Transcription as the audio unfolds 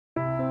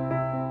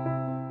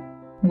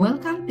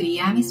Welcome to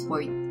Yummy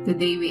Sport.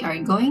 Today we are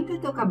going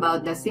to talk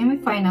about the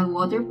semifinal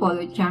water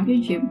polo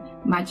championship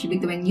match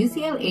between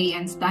UCLA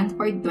and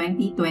Stanford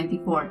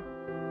 2024.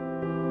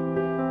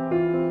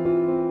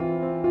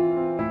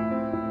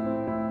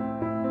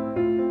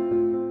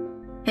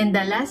 In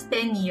the last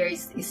 10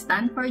 years,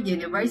 Stanford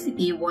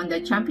University won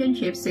the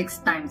championship 6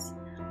 times,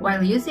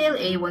 while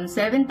UCLA won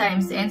 7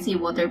 times NC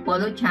water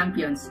polo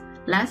champions,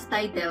 last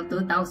title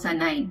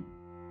 2009.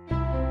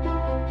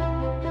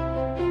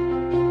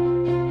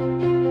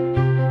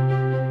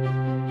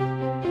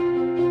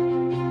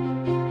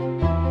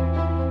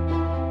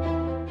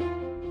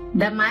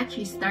 The match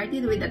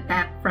started with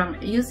attack from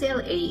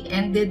UCLA,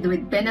 ended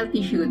with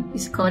penalty shoot,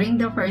 scoring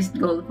the first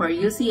goal for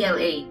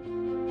UCLA.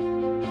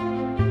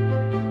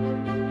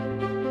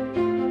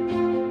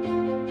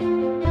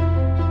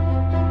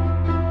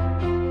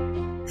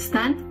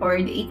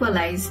 Stanford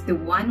equalized to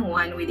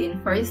 1-1 within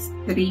first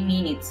 3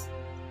 minutes.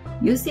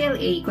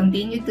 UCLA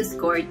continued to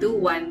score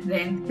 2-1,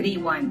 then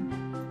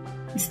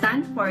 3-1.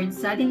 Stanford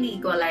suddenly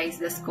equalized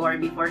the score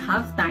before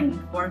halftime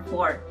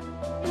 4-4.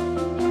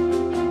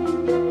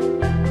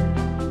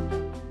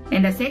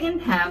 In the second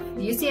half,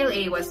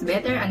 UCLA was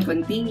better and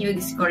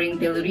continued scoring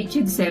till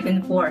reached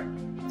 7-4.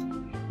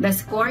 The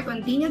score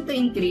continued to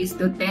increase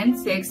to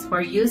 10-6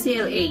 for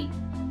UCLA.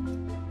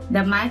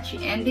 The match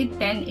ended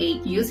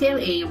 10-8.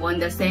 UCLA won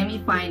the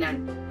semi-final.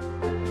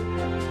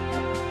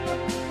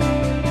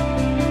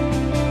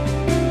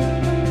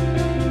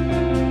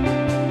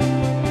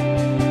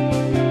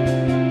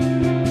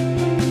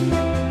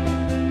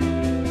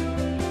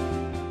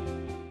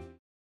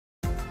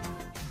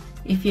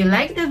 If you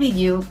like the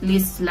video,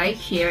 please like,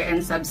 share,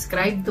 and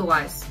subscribe to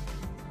us.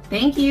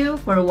 Thank you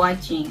for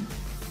watching.